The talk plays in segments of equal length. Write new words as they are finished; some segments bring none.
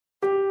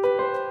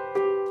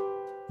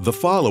The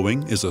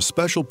following is a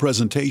special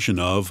presentation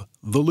of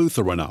the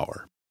Lutheran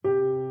Hour.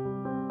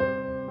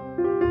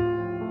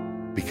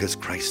 Because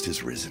Christ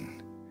is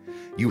risen,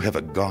 you have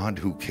a God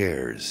who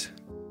cares.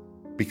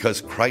 Because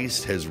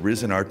Christ has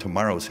risen, our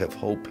tomorrows have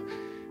hope,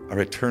 our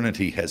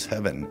eternity has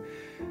heaven.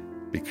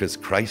 Because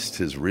Christ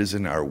has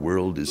risen, our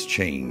world is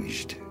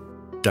changed.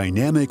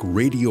 Dynamic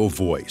radio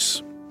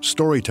voice,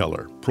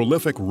 storyteller,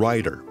 prolific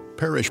writer,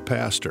 parish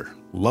pastor,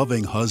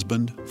 loving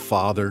husband,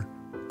 father,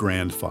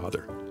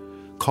 grandfather.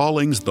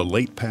 Callings the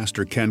late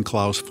Pastor Ken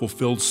Klaus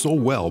fulfilled so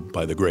well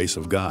by the grace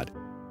of God.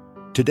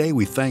 Today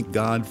we thank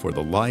God for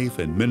the life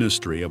and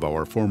ministry of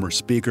our former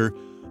speaker,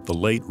 the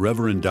late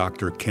Reverend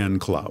Dr. Ken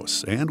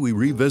Klaus, and we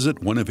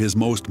revisit one of his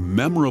most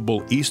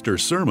memorable Easter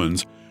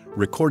sermons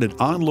recorded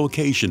on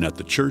location at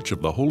the Church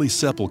of the Holy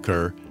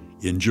Sepulchre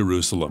in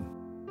Jerusalem.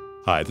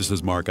 Hi, this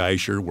is Mark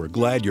Eicher. We're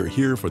glad you're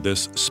here for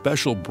this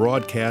special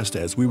broadcast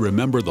as we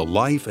remember the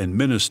life and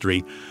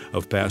ministry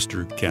of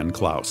Pastor Ken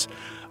Klaus.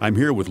 I'm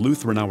here with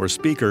Lutheran Hour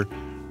speaker,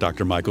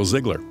 Dr. Michael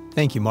Ziegler.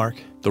 Thank you,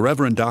 Mark. The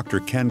Reverend Dr.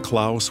 Ken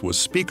Klaus was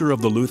speaker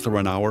of the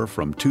Lutheran Hour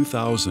from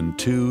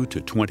 2002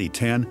 to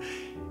 2010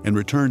 and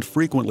returned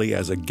frequently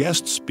as a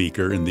guest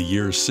speaker in the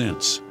years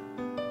since.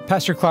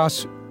 Pastor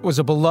Klaus was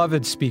a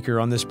beloved speaker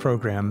on this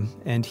program,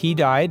 and he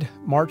died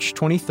March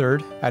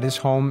 23rd at his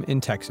home in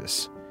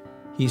Texas.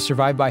 He's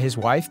survived by his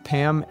wife,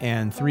 Pam,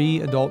 and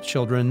 3 adult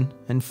children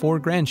and 4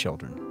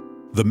 grandchildren.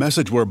 The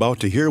message we're about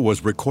to hear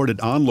was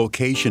recorded on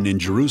location in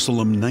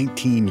Jerusalem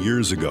 19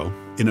 years ago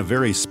in a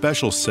very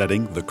special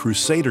setting, the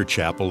Crusader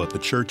Chapel at the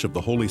Church of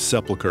the Holy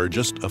Sepulchre,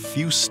 just a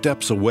few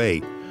steps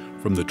away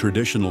from the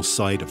traditional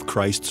site of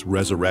Christ's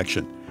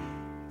resurrection.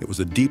 It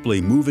was a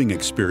deeply moving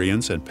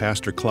experience, and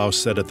Pastor Klaus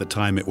said at the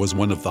time it was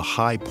one of the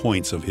high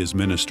points of his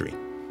ministry.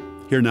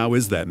 Here now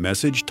is that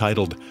message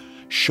titled,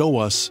 Show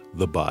Us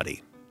the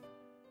Body.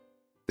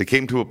 They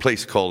came to a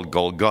place called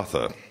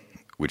Golgotha,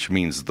 which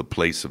means the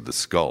place of the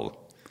skull.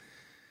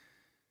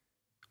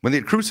 When they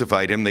had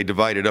crucified him, they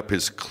divided up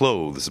his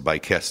clothes by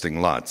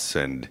casting lots,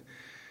 and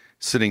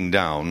sitting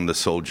down, the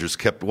soldiers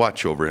kept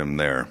watch over him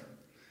there.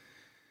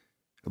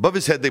 Above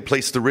his head they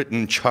placed the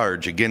written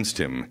charge against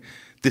him,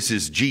 "This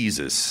is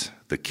Jesus,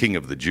 the King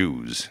of the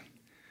Jews."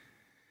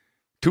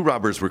 2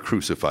 robbers were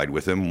crucified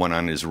with him, one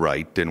on his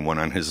right and one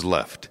on his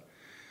left.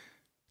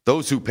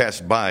 Those who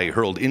passed by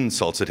hurled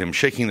insults at him,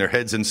 shaking their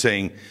heads and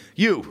saying,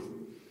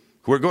 "You,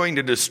 who are going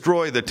to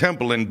destroy the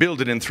temple and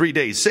build it in 3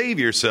 days, save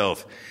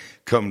yourself.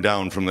 Come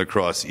down from the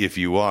cross if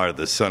you are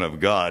the Son of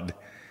God."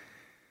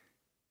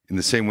 In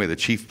the same way, the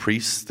chief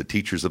priests, the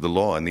teachers of the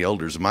law, and the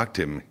elders mocked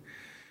him.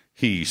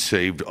 "He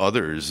saved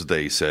others,"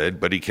 they said,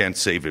 "but he can't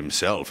save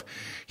himself.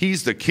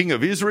 He's the King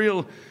of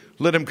Israel.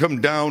 Let him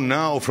come down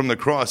now from the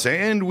cross,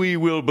 and we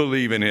will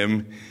believe in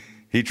him.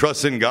 He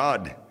trusts in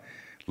God.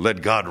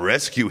 Let God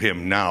rescue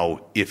him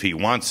now if he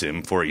wants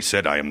him, for he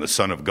said, 'I am the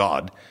Son of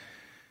God.'"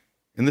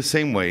 In the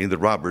same way, the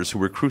robbers who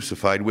were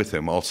crucified with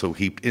him also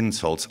heaped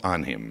insults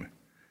on him.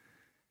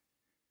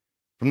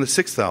 From the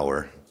 6th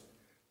hour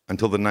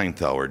until the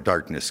 9th hour,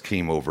 darkness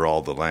came over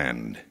all the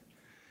land.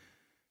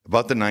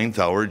 About the 9th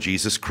hour,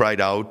 Jesus cried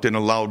out in a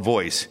loud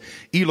voice,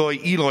 "Eloi,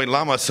 Eloi,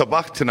 lama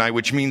sabachthani,"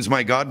 which means,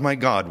 my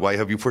God, why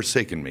have you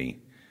forsaken me?"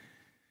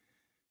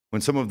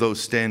 When some of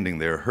those standing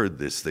there heard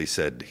this, they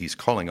said, "He's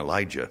calling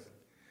Elijah."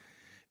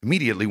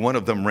 Immediately one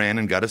of them ran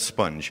and got a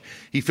sponge.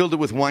 He filled it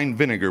with wine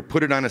vinegar,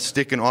 put it on a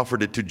stick, and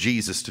offered it to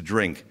Jesus to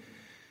drink.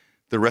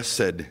 The rest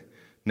said,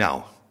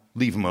 "Now,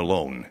 leave him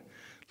alone.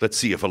 Let's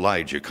see if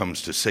Elijah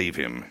comes to save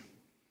him."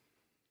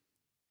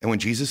 And when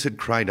Jesus had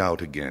cried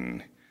out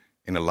again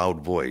in a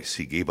loud voice,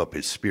 he gave up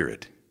his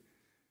spirit.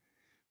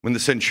 When the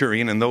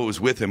centurion and those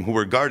with him who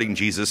were guarding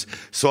Jesus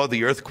saw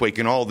the earthquake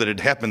and all that had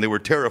happened, they were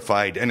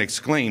terrified and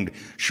exclaimed,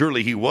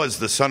 "Surely he was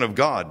the Son of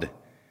God."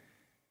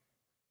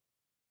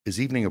 As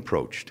evening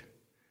approached,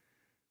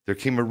 there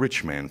came a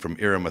rich man from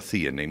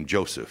Arimathea named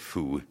Joseph,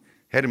 who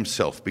had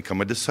himself become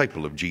a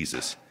disciple of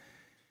Jesus.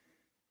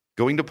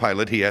 Going to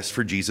Pilate, he asked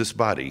for Jesus'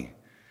 body,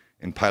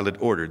 and Pilate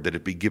ordered that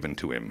it be given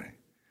to him.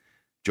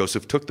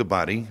 Joseph took the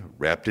body,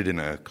 wrapped it in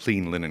a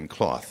clean linen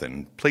cloth,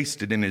 and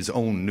placed it in his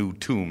own new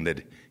tomb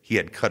that he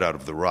had cut out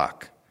of the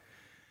rock.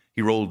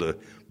 He rolled a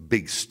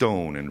big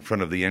stone in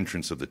front of the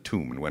entrance of the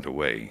tomb and went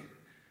away.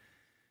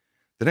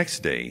 The next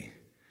day,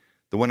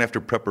 the one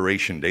after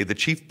preparation day, the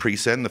chief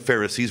priests and the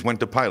Pharisees went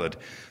to Pilate.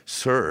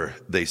 "Sir,"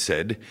 they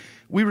said,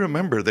 "we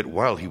remember that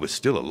while he was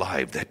still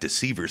alive, that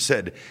deceiver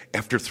said,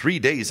 'After 3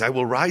 days I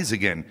will rise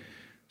again.'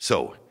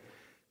 So,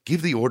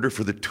 give the order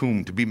for the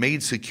tomb to be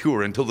made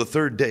secure until the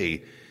 3rd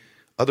day.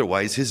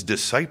 Otherwise his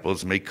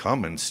disciples may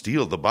come and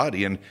steal the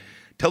body and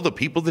tell the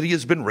people that he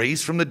has been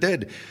raised from the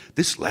dead.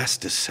 This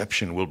last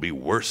deception will be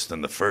worse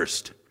than the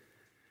first."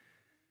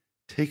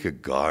 "Take a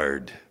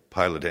guard,"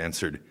 Pilate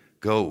answered.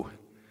 "Go.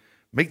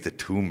 Make the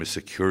tomb as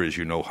secure as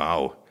you know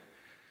how."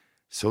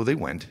 So they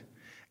went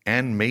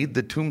and made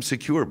the tomb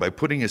secure by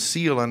putting a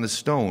seal on the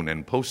stone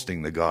and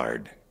posting the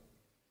guard.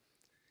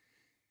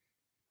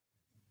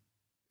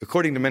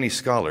 According to many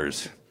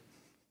scholars,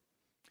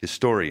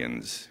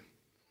 historians,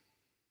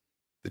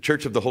 The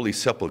Church of the Holy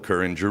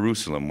Sepulchre in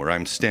Jerusalem, where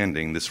I'm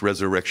standing this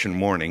resurrection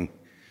morning,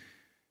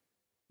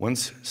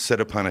 once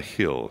set upon a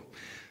hill.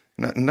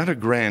 Not a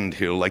grand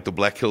hill like the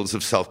Black Hills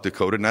of South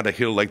Dakota, not a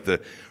hill like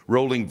the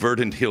rolling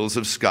verdant hills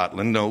of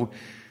Scotland. No,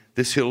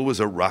 this hill was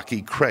a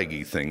rocky,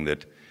 craggy thing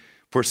that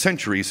for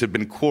centuries had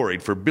been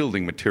quarried for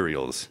building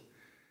materials.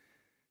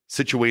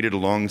 Situated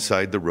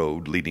alongside the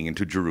road leading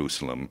into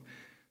Jerusalem,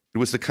 it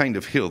was the kind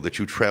of hill that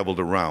you traveled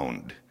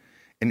around,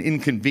 an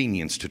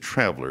inconvenience to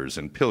travelers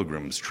and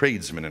pilgrims,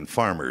 tradesmen and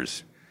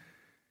farmers.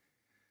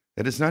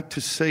 That is not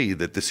to say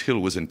that this hill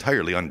was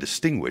entirely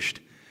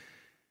undistinguished.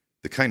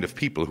 The kind of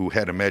people who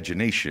had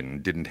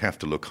imagination didn't have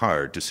to look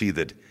hard to see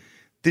that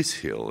this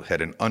hill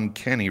had an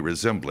uncanny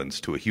resemblance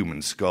to a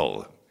human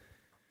skull.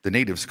 The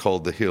natives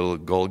called the hill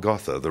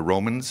Golgotha. The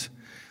Romans,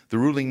 the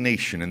ruling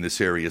nation in this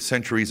area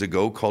centuries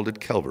ago, called it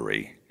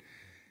Calvary.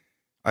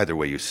 Either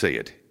way you say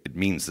it, it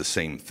means the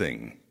same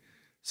thing.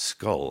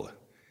 Skull.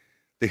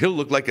 The hill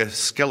looked like a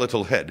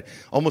skeletal head,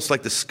 almost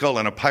like the skull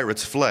on a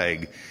pirate's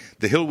flag.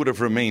 The hill would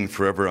have remained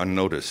forever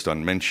unnoticed,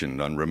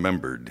 unmentioned,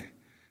 unremembered,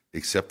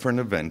 except for an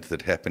event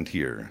that happened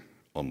here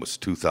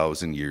almost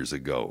 2,000 years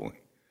ago.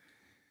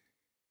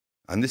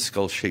 On this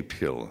skull-shaped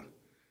hill,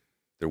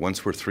 there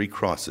once were 3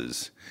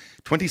 crosses.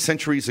 20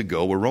 centuries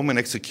ago, a Roman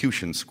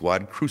execution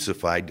squad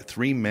crucified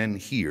 3 men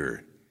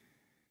here.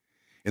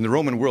 In the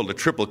Roman world, a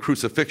triple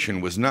crucifixion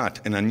was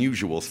not an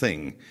unusual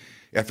thing.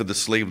 After the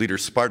slave leader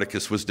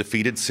Spartacus was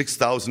defeated,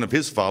 6,000 of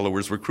his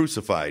followers were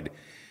crucified.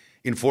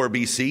 In 4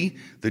 BC,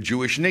 the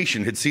Jewish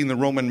nation had seen the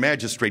Roman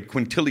magistrate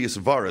Quintilius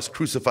Varus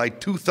crucify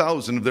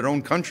 2,000 of their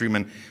own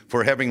countrymen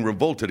for having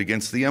revolted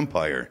against the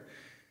empire.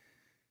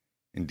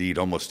 Indeed,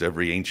 almost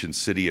every ancient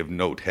city of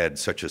note had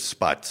such a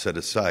spot set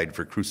aside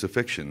for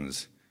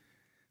crucifixions.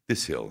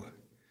 This hill,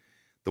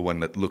 the one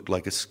that looked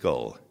like a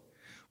skull,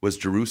 was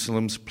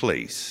Jerusalem's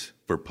place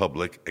for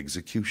public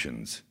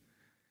executions.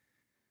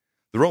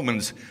 The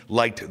Romans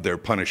liked their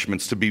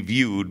punishments to be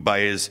viewed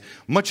by as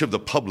much of the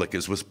public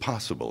as was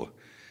possible.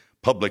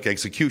 Public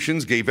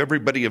executions gave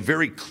everybody a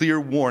very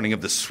clear warning of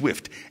the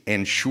swift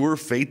and sure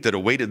fate that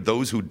awaited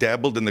those who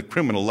dabbled in the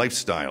criminal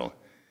lifestyle.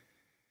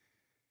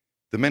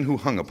 The men who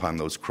hung upon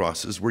those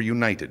crosses were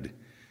united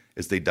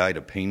as they died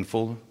a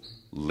painful,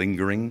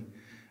 lingering,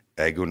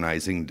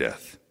 agonizing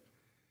death.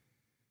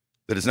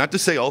 That is not to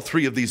say all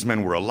 3 of these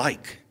men were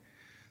alike.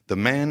 The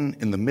man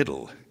in the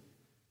middle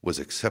was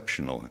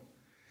exceptional.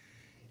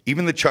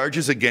 Even the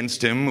charges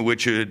against him,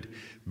 which had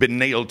been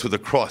nailed to the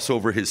cross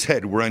over his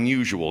head, were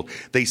unusual.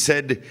 They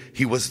said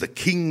he was the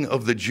King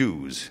of the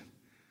Jews.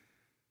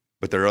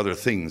 But there are other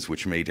things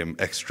which made him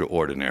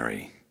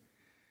extraordinary.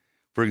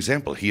 For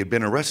example, he had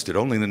been arrested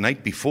only the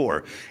night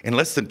before. In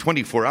less than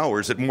 24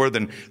 hours, at more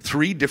than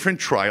 3 different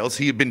trials,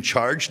 he had been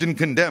charged and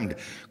condemned.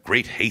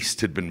 Great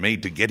haste had been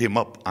made to get him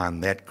up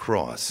on that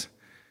cross.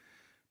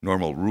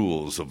 Normal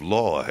rules of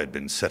law had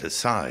been set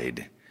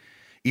aside.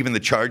 Even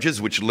the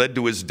charges which led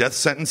to his death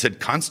sentence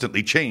had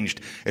constantly changed.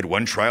 At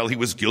one trial, he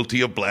was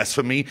guilty of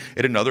blasphemy.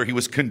 At another, he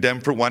was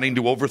condemned for wanting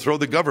to overthrow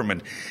the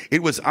government.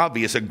 It was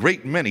obvious a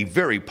great many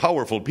very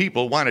powerful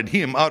people wanted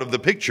him out of the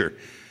picture.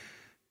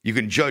 You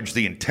can judge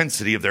the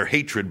intensity of their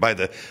hatred by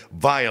the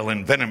vile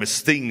and venomous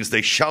things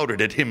they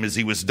shouted at him as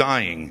he was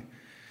dying.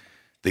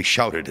 They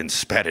shouted and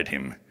spat at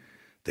him.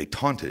 They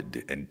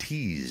taunted and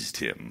teased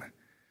him.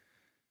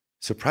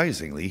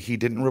 Surprisingly, he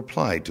didn't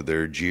reply to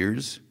their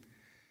jeers.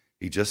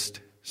 He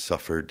just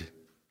suffered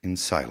in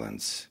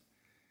silence.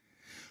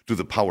 Through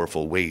the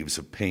powerful waves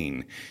of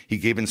pain, he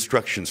gave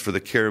instructions for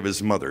the care of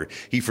his mother.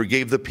 He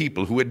forgave the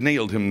people who had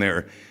nailed him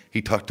there.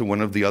 He talked to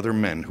one of the other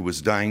men who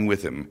was dying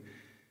with him.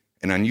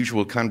 An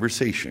unusual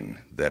conversation,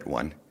 that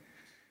one.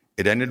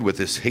 It ended with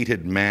this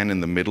hated man in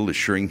the middle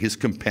assuring his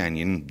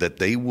companion that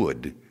they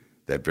would,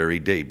 that very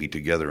day, be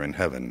together in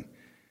heaven.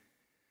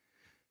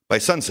 By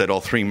sunset,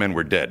 all 3 men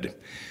were dead.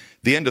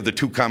 The end of the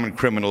 2 common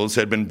criminals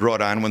had been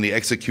brought on when the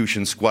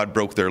execution squad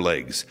broke their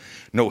legs.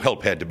 No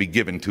help had to be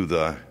given to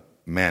the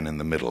man in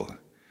the middle.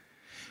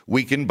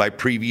 Weakened by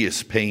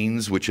previous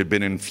pains which had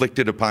been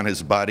inflicted upon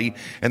his body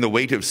and the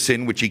weight of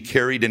sin which he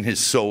carried in his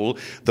soul,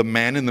 the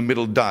man in the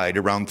middle died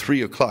around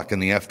 3 o'clock in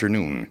the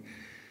afternoon.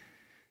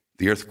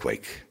 The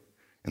earthquake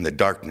and the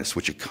darkness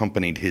which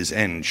accompanied his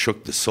end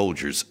shook the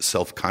soldiers'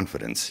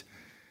 self-confidence.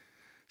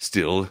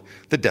 Still,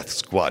 the death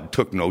squad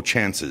took no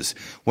chances.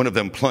 One of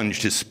them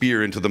plunged his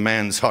spear into the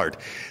man's heart.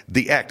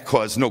 The act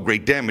caused no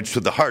great damage to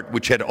the heart,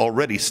 which had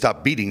already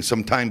stopped beating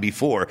some time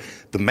before.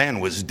 The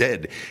man was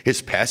dead.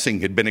 His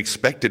passing had been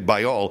expected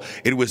by all.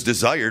 It was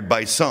desired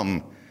by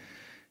some.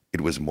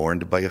 It was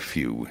mourned by a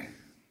few.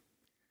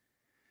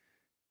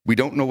 We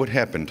don't know what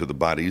happened to the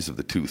bodies of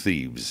the 2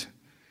 thieves.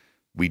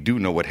 We do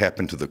know what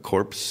happened to the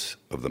corpse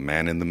of the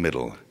man in the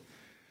middle.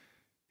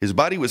 His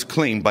body was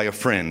claimed by a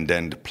friend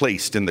and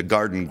placed in the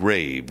garden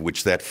grave,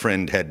 which that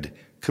friend had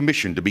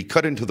commissioned to be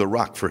cut into the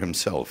rock for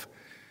himself.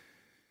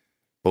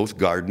 Both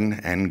garden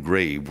and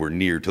grave were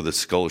near to the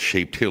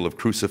skull-shaped hill of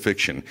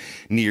crucifixion,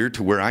 near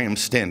to where I am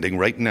standing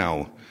right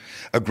now.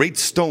 A great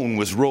stone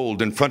was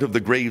rolled in front of the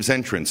grave's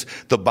entrance.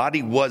 The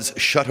body was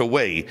shut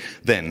away.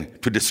 Then,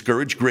 to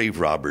discourage grave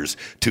robbers,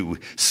 to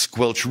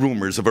squelch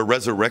rumors of a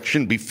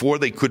resurrection before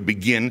they could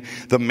begin,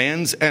 the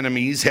man's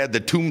enemies had the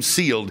tomb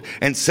sealed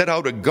and set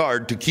out a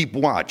guard to keep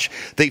watch.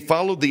 They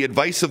followed the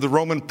advice of the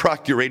Roman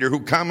procurator,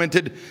 who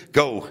commented,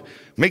 "Go,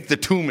 make the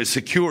tomb as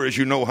secure as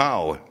you know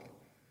how."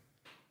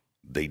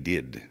 They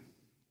did.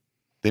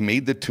 They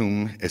made the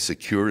tomb as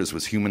secure as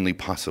was humanly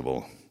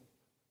possible.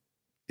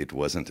 It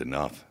wasn't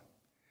enough.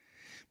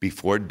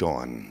 Before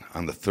dawn,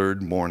 on the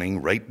third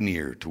morning, right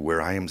near to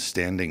where I am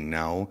standing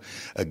now,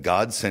 a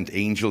God-sent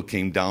angel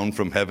came down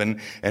from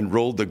heaven and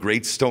rolled the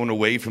great stone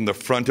away from the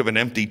front of an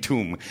empty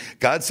tomb.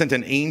 God sent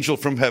an angel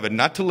from heaven,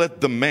 not to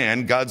let the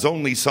man, God's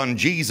only son,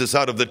 Jesus,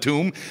 out of the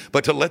tomb,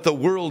 but to let the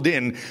world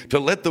in, to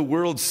let the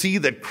world see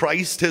that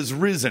Christ has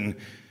risen.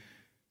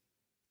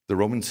 The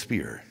Roman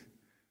spear,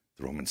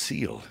 the Roman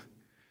seal,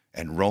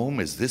 and Rome,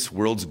 as this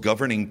world's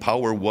governing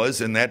power, was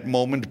in that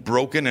moment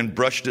broken and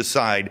brushed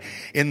aside.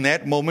 In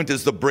that moment,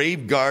 as the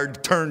brave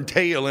guard turned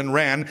tail and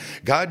ran,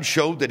 God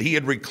showed that he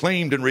had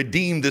reclaimed and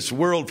redeemed this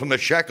world from the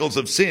shackles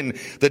of sin,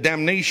 the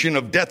damnation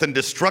of death and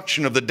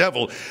destruction of the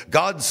devil.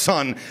 God's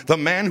Son, the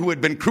man who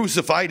had been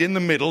crucified in the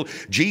middle,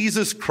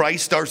 Jesus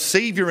Christ, our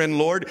Savior and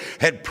Lord,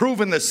 had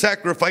proven the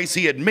sacrifice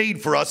he had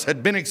made for us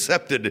had been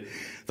accepted.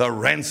 The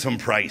ransom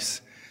price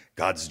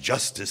God's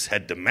justice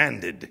had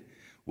demanded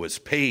was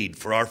paid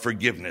for our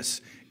forgiveness.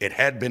 It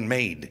had been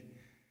made.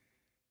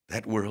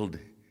 That world,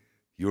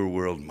 your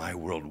world, my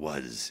world,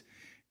 was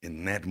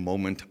in that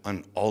moment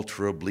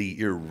unalterably,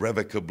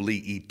 irrevocably,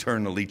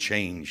 eternally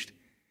changed.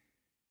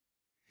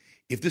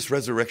 If this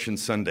Resurrection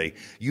Sunday,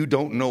 you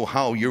don't know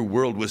how your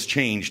world was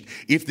changed,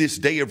 if this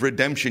day of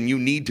redemption you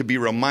need to be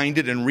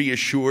reminded and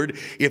reassured,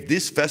 if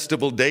this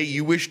festival day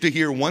you wish to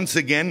hear once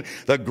again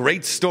the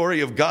great story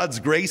of God's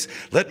grace,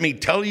 let me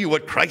tell you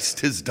what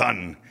Christ has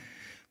done.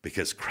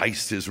 Because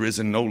Christ is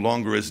risen, no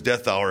longer is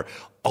death our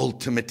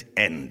ultimate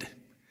end.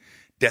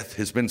 Death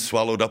has been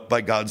swallowed up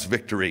by God's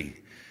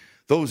victory.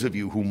 Those of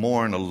you who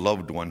mourn a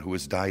loved one who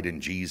has died in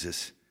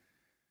Jesus,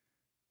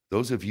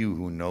 those of you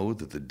who know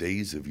that the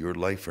days of your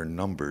life are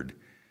numbered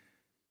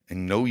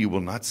and know you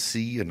will not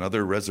see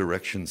another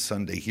Resurrection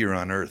Sunday here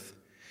on earth,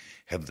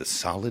 have the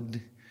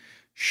solid,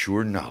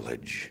 sure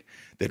knowledge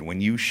that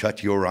when you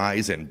shut your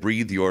eyes and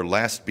breathe your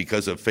last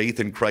because of faith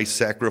in Christ's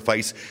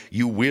sacrifice,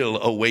 you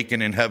will awaken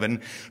in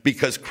heaven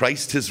because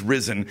Christ has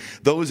risen.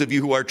 Those of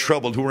you who are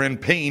troubled, who are in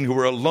pain, who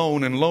are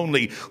alone and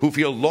lonely, who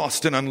feel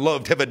lost and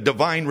unloved, have a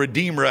divine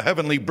Redeemer, a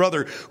heavenly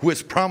brother who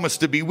has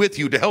promised to be with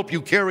you, to help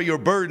you carry your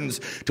burdens,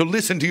 to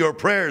listen to your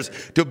prayers,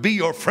 to be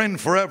your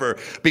friend forever.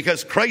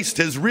 Because Christ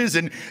has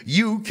risen,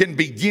 you can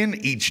begin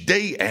each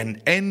day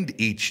and end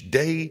each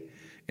day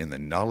in the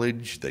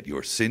knowledge that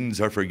your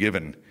sins are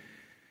forgiven.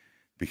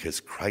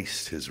 Because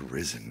Christ has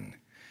risen,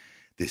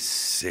 this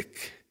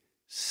sick,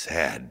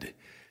 sad,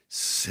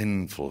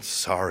 sinful,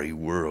 sorry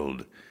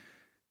world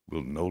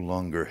will no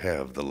longer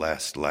have the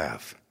last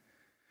laugh.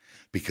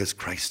 Because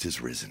Christ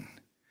has risen,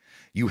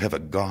 you have a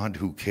God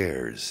who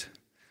cares.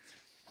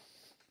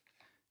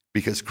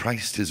 Because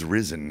Christ has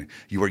risen,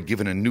 you are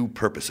given a new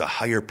purpose, a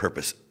higher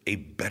purpose, a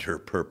better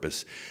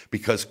purpose.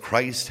 Because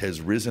Christ has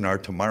risen, our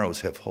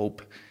tomorrows have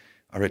hope,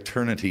 our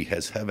eternity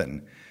has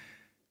heaven.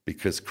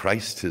 Because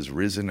Christ has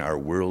risen, our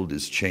world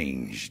is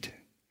changed.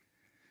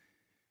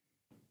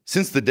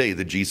 Since the day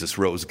that Jesus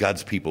rose,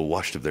 God's people,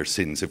 washed of their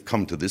sins, have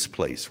come to this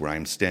place where I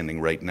am standing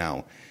right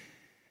now.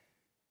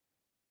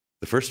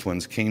 The first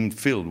ones came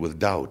filled with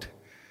doubt,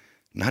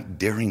 not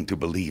daring to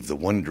believe the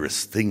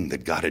wondrous thing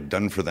that God had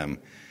done for them.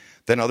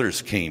 Then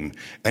others came.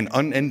 An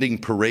unending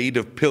parade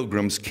of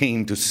pilgrims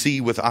came to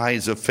see with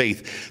eyes of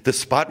faith the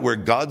spot where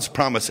God's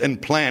promise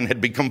and plan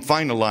had become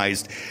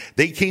finalized.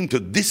 They came to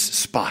this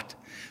spot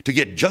to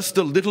get just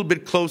a little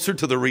bit closer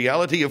to the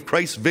reality of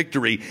Christ's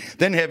victory.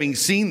 Then, having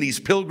seen these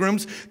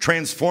pilgrims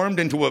transformed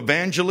into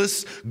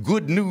evangelists,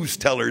 good news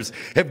tellers,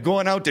 have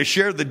gone out to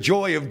share the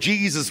joy of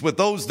Jesus with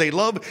those they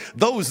love,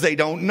 those they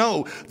don't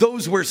know,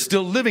 those who are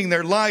still living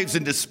their lives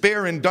in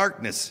despair and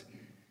darkness.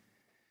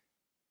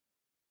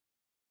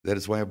 That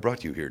is why I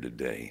brought you here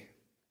today,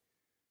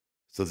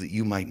 so that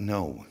you might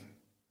know,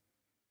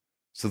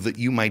 so that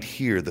you might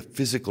hear the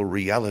physical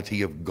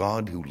reality of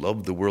God who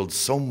loved the world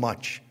so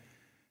much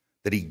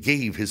that he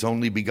gave his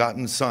only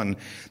begotten Son,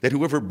 that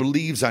whoever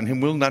believes on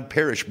him will not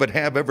perish, but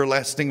have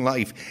everlasting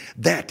life.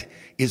 That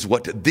is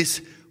what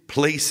this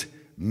place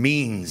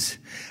means.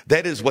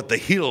 That is what the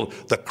hill,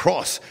 the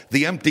cross,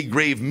 the empty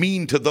grave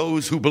mean to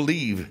those who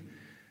believe.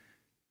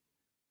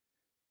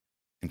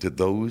 And to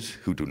those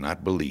who do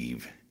not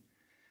believe,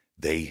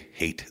 they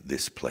hate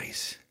this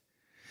place.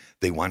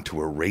 They want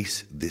to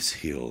erase this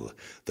hill,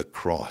 the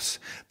cross,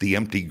 the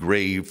empty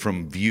grave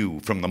from view,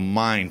 from the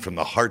mind, from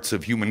the hearts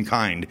of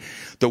humankind.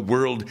 The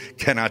world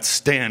cannot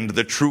stand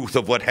the truth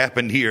of what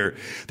happened here.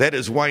 That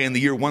is why in the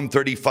year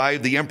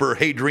 135, the Emperor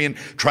Hadrian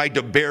tried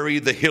to bury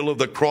the hill of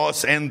the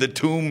cross and the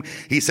tomb.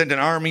 He sent an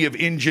army of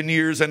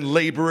engineers and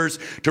laborers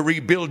to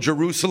rebuild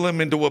Jerusalem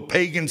into a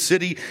pagan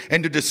city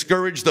and to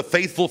discourage the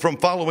faithful from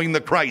following the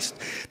Christ.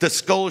 The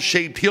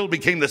skull-shaped hill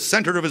became the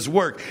center of his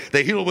work.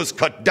 The hill was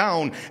cut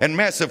down and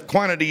massive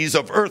quantities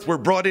of earth were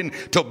brought in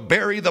to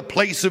bury the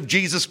place of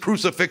Jesus'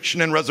 crucifixion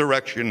and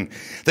resurrection.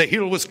 The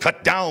hill was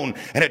cut down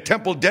and a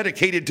temple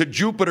dedicated to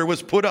Jupiter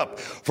was put up.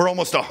 For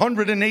almost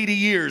 180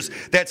 years,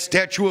 that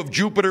statue of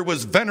Jupiter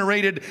was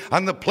venerated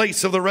on the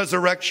place of the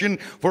resurrection.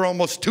 For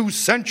almost 2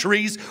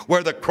 centuries,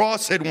 where the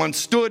cross had once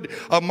stood,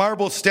 a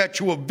marble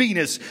statue of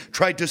Venus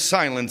tried to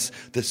silence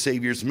the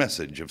Savior's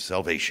message of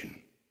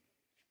salvation.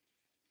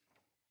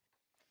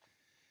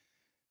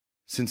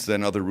 Since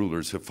then, other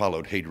rulers have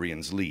followed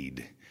Hadrian's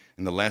lead.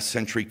 In the last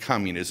century,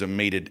 communism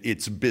made it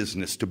its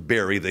business to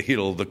bury the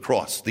hill, the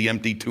cross, the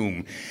empty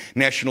tomb.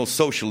 National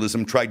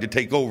Socialism tried to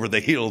take over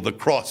the hill, the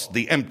cross,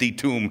 the empty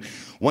tomb.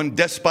 One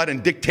despot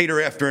and dictator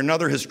after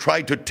another has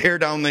tried to tear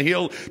down the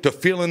hill to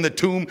fill in the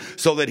tomb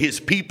so that his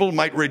people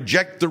might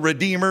reject the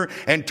Redeemer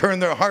and turn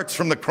their hearts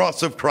from the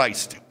cross of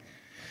Christ.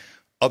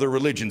 Other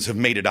religions have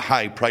made it a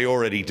high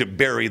priority to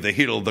bury the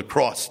hill, the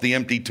cross, the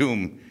empty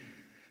tomb.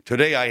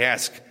 Today I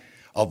ask,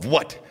 of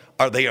what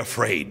are they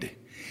afraid?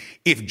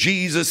 If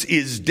Jesus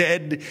is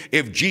dead,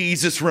 if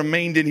Jesus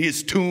remained in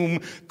his tomb,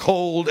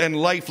 cold and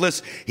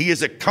lifeless, he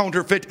is a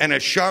counterfeit and a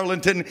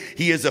charlatan.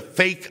 He is a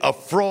fake, a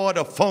fraud,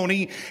 a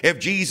phony. If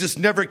Jesus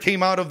never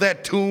came out of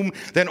that tomb,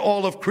 then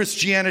all of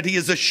Christianity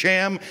is a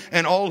sham,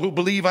 and all who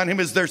believe on him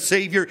as their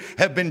Savior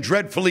have been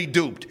dreadfully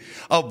duped.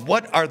 Of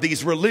what are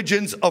these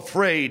religions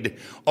afraid?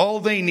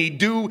 All they need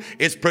do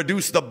is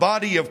produce the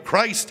body of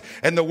Christ,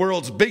 and the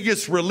world's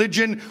biggest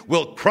religion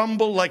will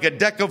crumble like a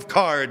deck of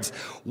cards.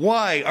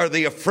 Why are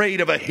they afraid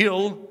of a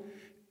hill,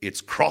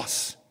 its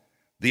cross,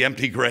 the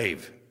empty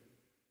grave?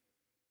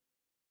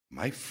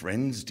 My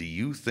friends, do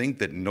you think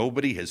that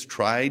nobody has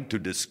tried to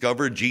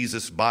discover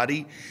Jesus'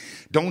 body?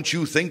 Don't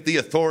you think the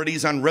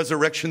authorities on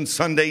Resurrection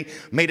Sunday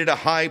made it a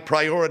high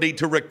priority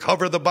to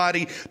recover the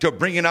body, to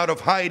bring it out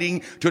of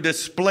hiding, to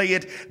display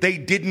it? They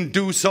didn't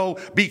do so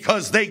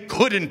because they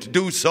couldn't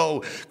do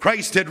so.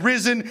 Christ had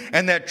risen,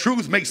 and that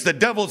truth makes the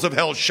devils of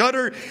hell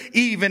shudder,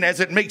 even as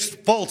it makes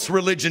false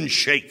religion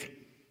shake.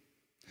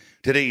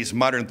 Today's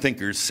modern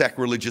thinkers,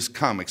 sacrilegious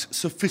comics,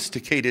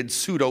 sophisticated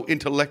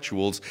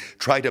pseudo-intellectuals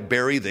try to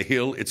bury the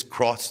hill, its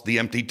cross, the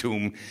empty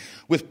tomb.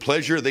 With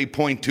pleasure, they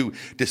point to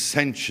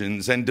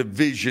dissensions and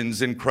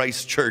divisions in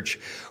Christ's church.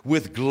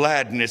 With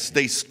gladness,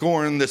 they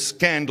scorn the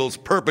scandals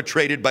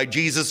perpetrated by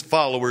Jesus'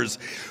 followers.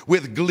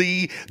 With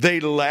glee,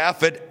 they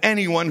laugh at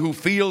anyone who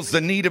feels the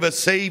need of a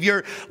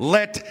Savior.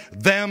 Let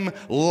them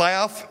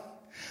laugh.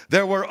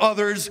 There were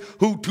others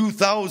who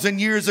 2,000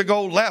 years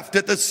ago laughed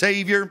at the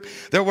Savior.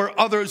 There were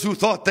others who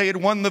thought they had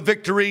won the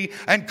victory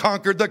and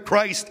conquered the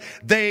Christ.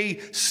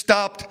 They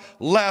stopped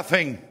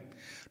laughing.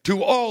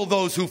 To all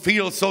those who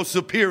feel so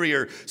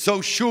superior,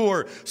 so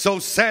sure, so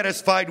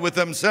satisfied with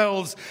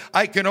themselves,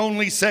 I can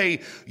only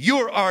say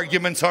your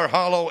arguments are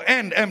hollow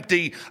and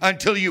empty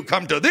until you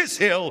come to this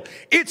hill,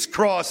 its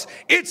cross,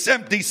 its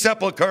empty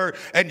sepulcher,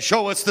 and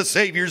show us the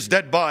Savior's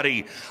dead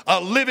body. A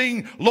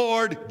living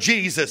Lord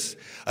Jesus,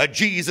 a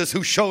Jesus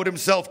who showed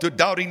himself to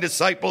doubting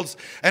disciples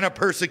and a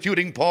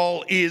persecuting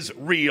Paul, is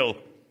real.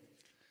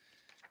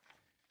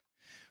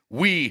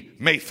 We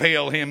may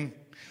fail him.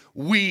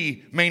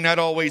 We may not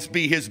always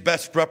be his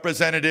best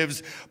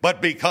representatives,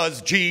 but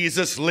because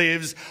Jesus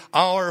lives,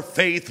 our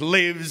faith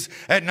lives,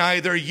 and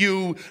neither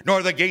you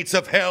nor the gates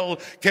of hell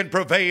can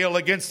prevail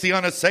against the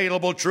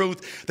unassailable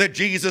truth that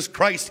Jesus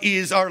Christ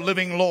is our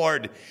living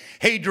Lord.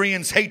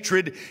 Hadrian's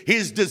hatred,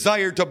 his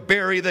desire to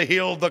bury the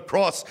hill, the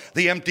cross,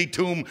 the empty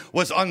tomb,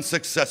 was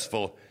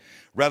unsuccessful.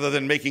 Rather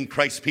than making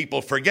Christ's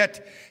people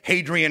forget,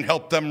 Hadrian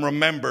helped them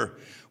remember.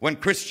 When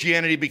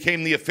Christianity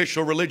became the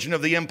official religion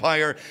of the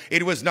empire,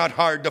 it was not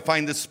hard to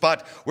find the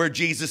spot where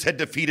Jesus had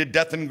defeated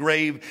death and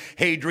grave.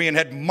 Hadrian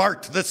had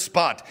marked the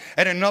spot,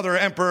 and another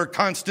emperor,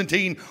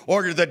 Constantine,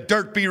 ordered the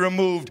dirt be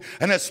removed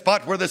and a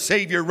spot where the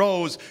Savior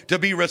rose to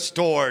be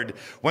restored.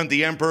 When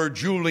the Emperor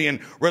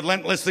Julian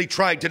relentlessly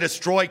tried to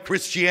destroy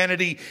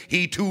Christianity,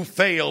 he too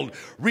failed.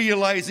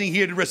 Realizing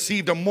he had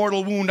received a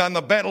mortal wound on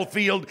the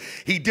battlefield,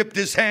 he dipped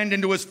his hand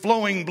into his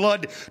flowing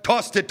blood,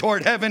 tossed it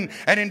toward heaven,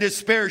 and in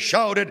despair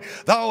shouted,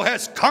 "Thou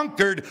hast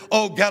conquered,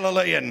 O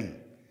Galilean."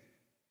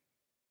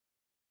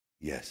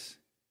 Yes,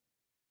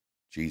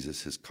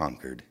 Jesus has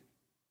conquered.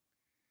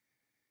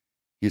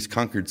 He has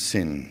conquered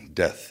sin,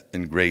 death,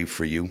 and grave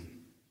for you.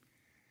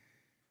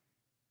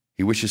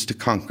 He wishes to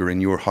conquer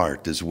in your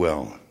heart as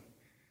well.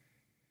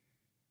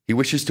 He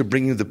wishes to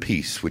bring you the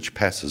peace which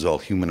passes all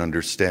human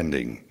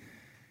understanding,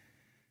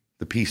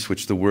 the peace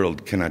which the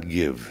world cannot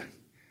give.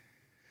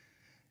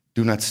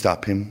 Do not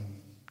stop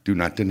him. Do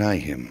not deny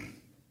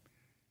him.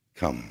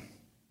 Come.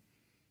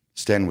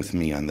 stand with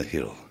me on the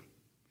hill.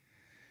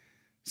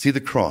 See the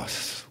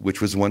cross,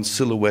 which was once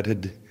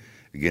silhouetted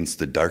against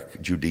the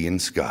dark Judean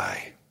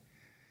sky.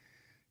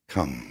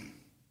 Come,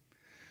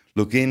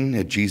 look in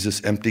at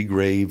Jesus' empty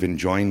grave and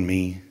join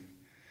me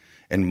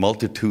and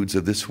multitudes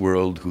of this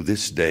world who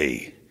this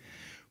day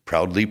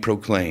proudly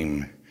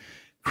proclaim,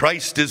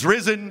 Christ is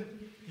risen.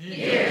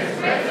 He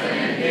is risen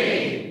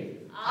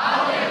indeed.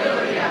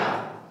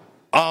 Hallelujah.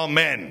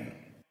 Amen.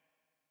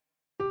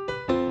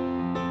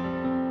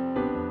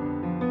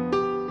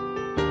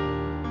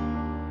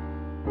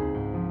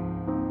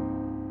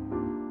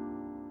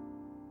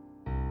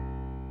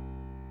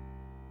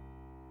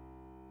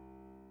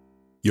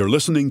 You're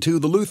listening to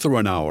the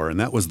Lutheran Hour, and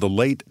that was the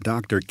late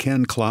Dr.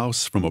 Ken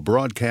Klaus from a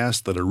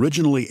broadcast that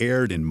originally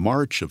aired in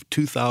March of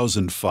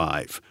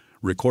 2005,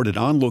 recorded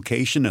on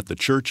location at the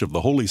Church of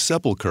the Holy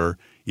Sepulchre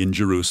in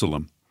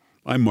Jerusalem.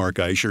 I'm Mark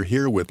Eicher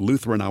here with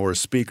Lutheran Hour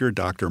speaker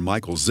Dr.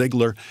 Michael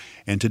Ziegler,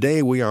 and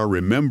today we are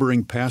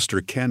remembering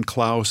Pastor Ken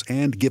Klaus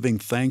and giving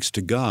thanks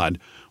to God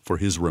for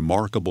his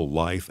remarkable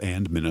life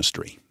and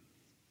ministry.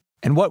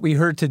 And what we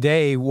heard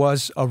today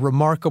was a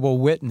remarkable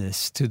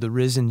witness to the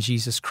risen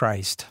Jesus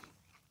Christ.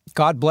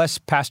 God bless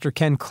Pastor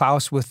Ken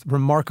Klaus with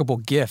remarkable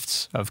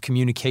gifts of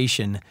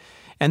communication,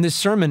 and this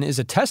sermon is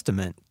a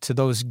testament to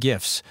those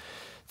gifts.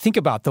 Think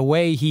about the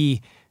way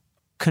he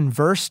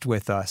conversed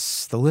with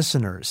us, the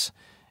listeners,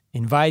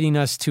 inviting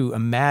us to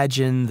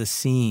imagine the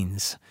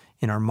scenes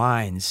in our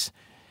minds.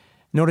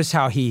 Notice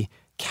how he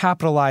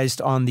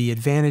capitalized on the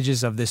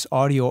advantages of this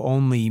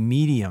audio-only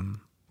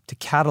medium to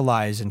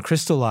catalyze and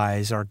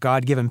crystallize our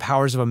God-given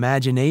powers of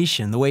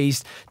imagination, the way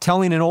he's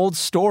telling an old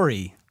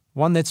story,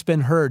 one that's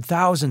been heard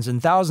thousands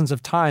and thousands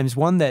of times,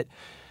 one that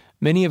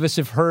many of us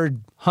have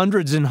heard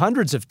hundreds and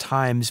hundreds of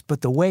times,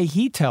 but the way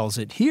he tells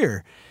it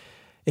here,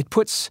 it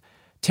puts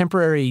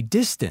temporary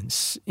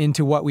distance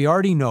into what we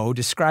already know,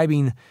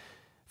 describing,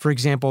 for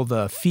example,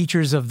 the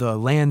features of the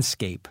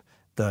landscape,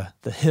 the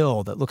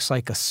hill that looks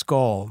like a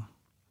skull,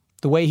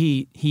 the way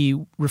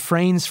he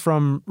refrains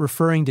from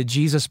referring to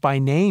Jesus by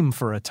name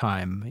for a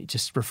time,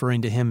 just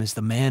referring to him as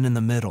the man in the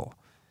middle.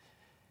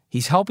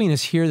 He's helping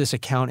us hear this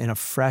account in a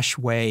fresh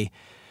way,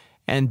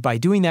 and by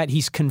doing that,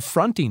 he's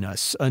confronting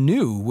us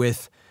anew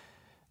with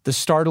the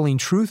startling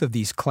truth of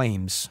these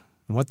claims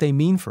and what they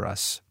mean for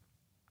us.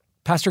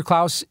 Pastor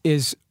Klaus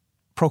is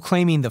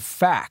proclaiming the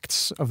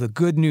facts of the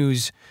good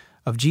news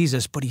of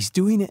Jesus, but he's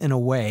doing it in a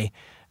way,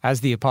 as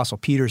the Apostle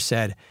Peter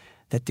said,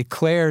 that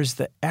declares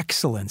the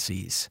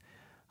excellencies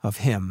of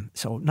him.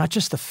 So not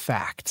just the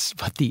facts,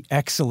 but the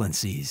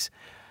excellencies,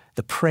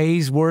 the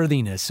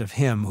praiseworthiness of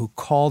him who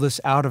called us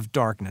out of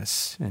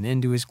darkness and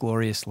into his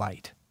glorious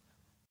light.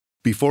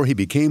 Before he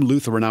became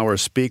Lutheran Hour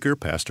speaker,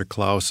 Pastor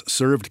Klaus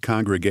served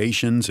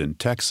congregations in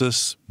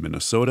Texas,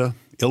 Minnesota,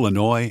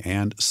 Illinois,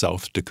 and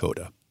South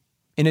Dakota.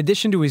 In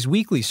addition to his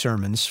weekly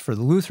sermons for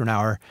the Lutheran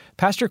Hour,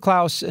 Pastor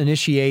Klaus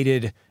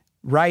initiated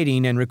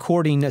writing and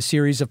recording a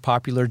series of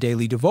popular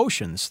daily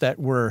devotions that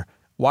were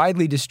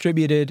widely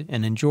distributed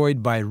and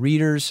enjoyed by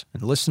readers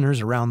and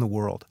listeners around the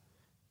world.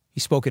 He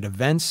spoke at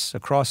events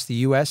across the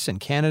U.S. and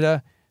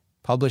Canada,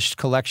 published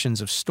collections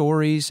of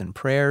stories and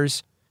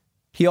prayers.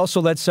 He also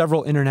led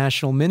several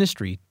international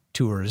ministry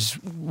tours.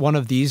 One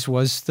of these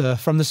was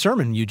from the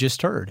sermon you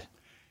just heard.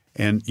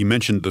 And you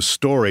mentioned the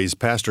stories.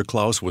 Pastor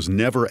Klaus was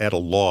never at a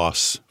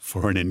loss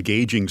for an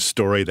engaging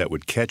story that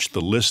would catch the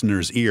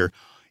listener's ear.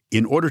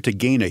 In order to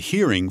gain a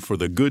hearing for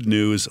the good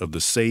news of the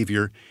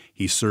Savior,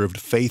 he served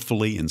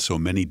faithfully in so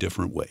many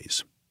different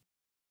ways.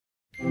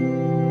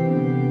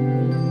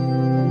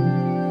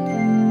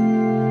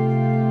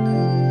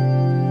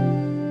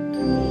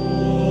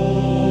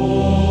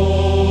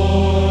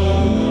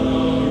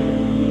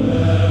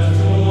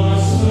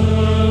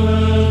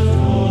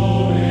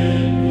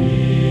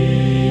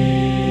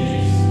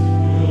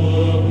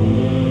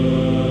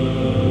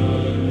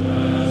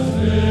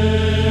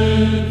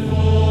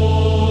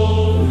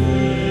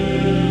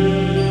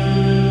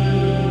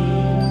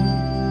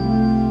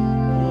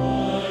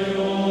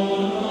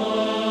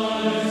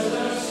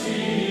 I've seen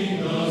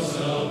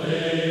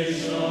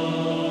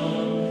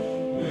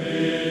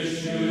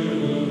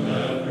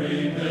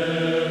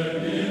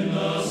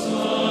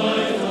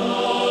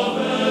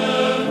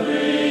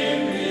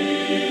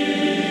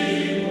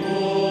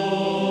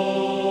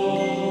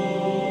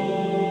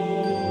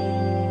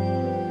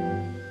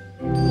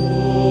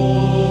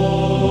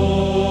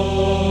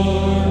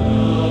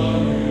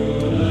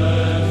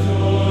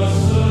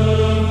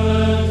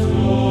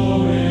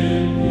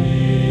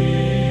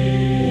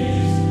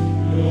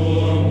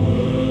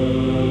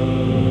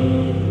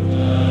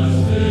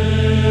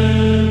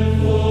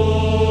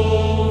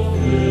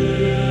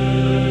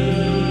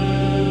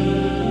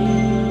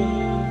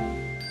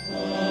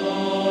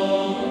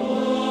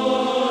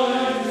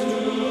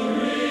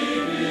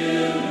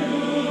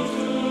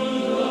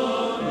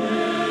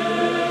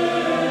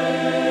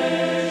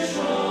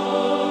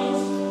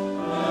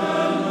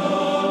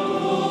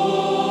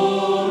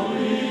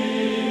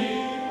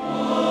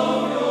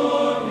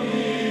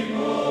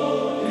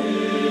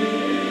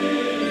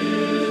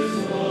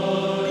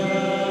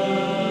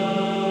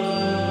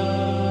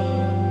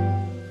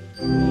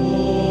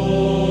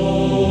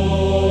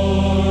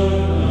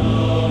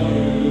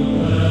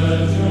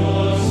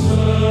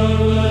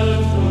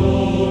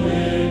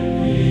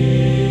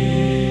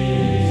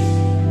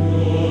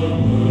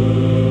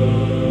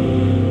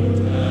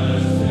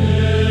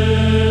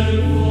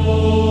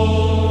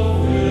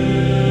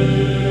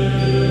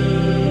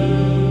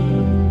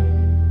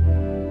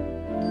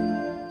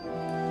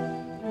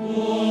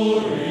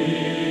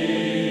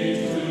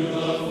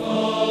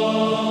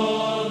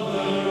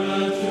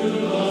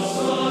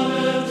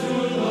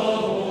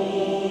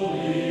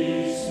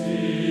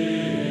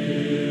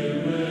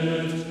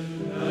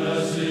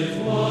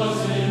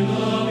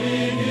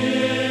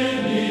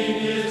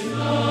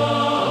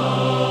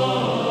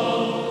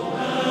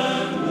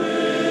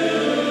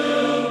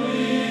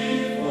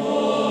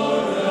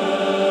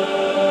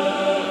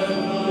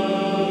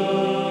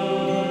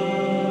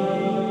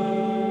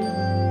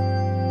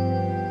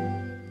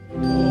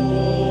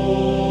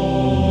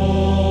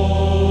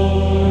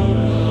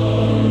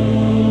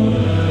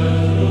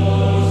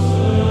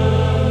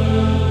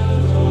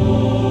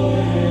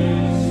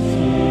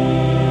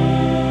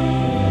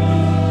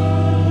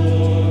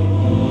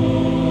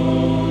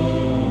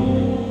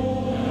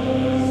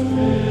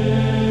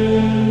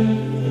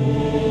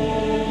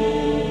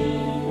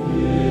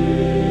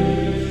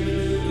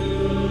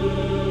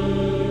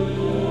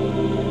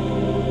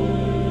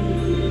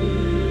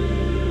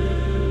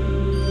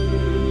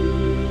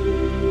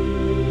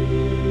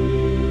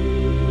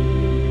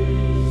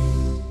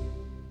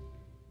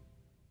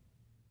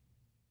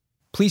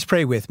please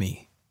pray with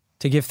me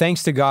to give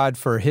thanks to God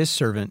for His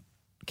servant,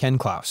 Ken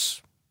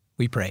Klaus.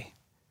 We pray.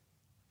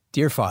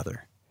 Dear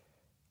Father,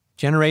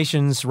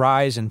 generations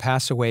rise and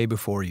pass away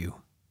before you.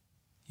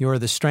 You are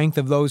the strength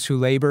of those who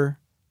labor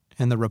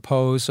and the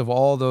repose of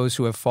all those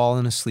who have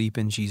fallen asleep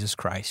in Jesus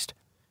Christ.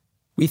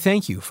 We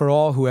thank you for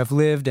all who have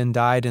lived and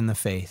died in the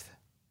faith,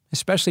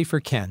 especially for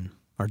Ken,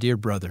 our dear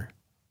brother.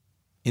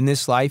 In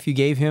this life you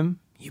gave him,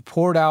 you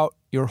poured out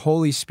your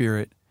Holy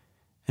Spirit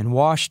and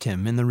washed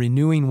him in the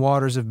renewing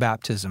waters of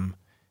baptism.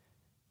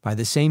 By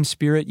the same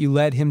Spirit you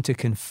led him to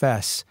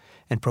confess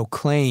and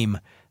proclaim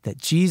that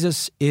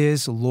Jesus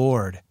is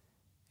Lord,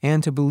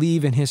 and to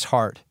believe in his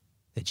heart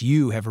that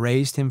you have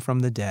raised him from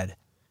the dead.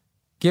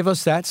 Give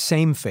us that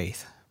same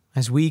faith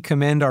as we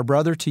commend our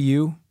brother to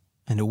you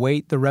and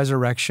await the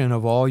resurrection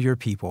of all your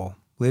people,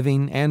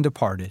 living and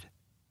departed,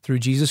 through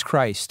Jesus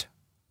Christ,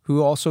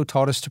 who also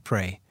taught us to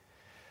pray.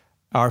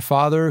 Our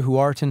Father, who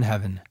art in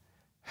heaven,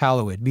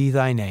 hallowed be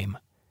thy name.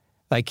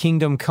 Thy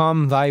kingdom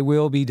come, thy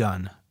will be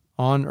done,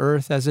 on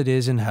earth as it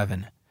is in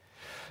heaven.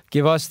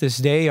 Give us this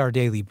day our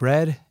daily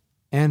bread,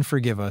 and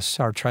forgive us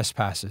our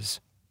trespasses,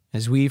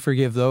 as we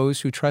forgive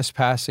those who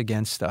trespass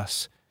against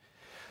us.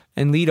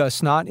 And lead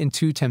us not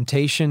into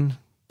temptation,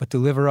 but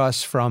deliver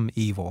us from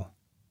evil.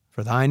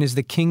 For thine is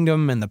the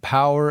kingdom and the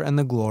power and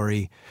the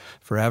glory,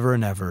 forever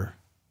and ever.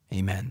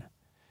 Amen.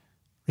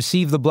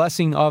 Receive the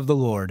blessing of the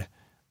Lord.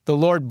 The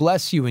Lord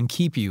bless you and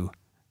keep you.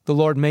 The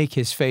Lord make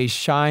his face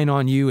shine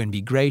on you and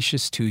be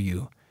gracious to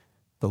you.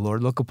 The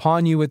Lord look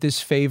upon you with his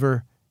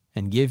favor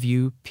and give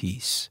you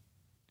peace.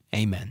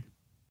 Amen.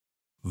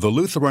 The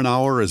Lutheran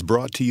Hour is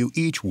brought to you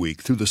each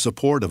week through the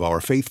support of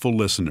our faithful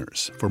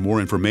listeners. For more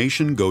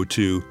information, go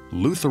to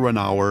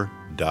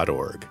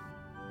LutheranHour.org.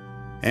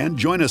 And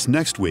join us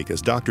next week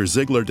as Dr.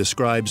 Ziegler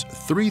describes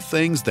 3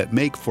 things that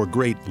make for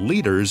great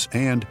leaders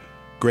and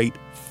great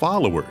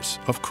followers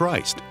of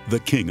Christ,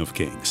 the King of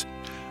Kings.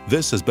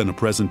 This has been a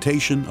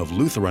presentation of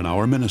Lutheran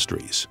Hour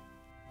Ministries.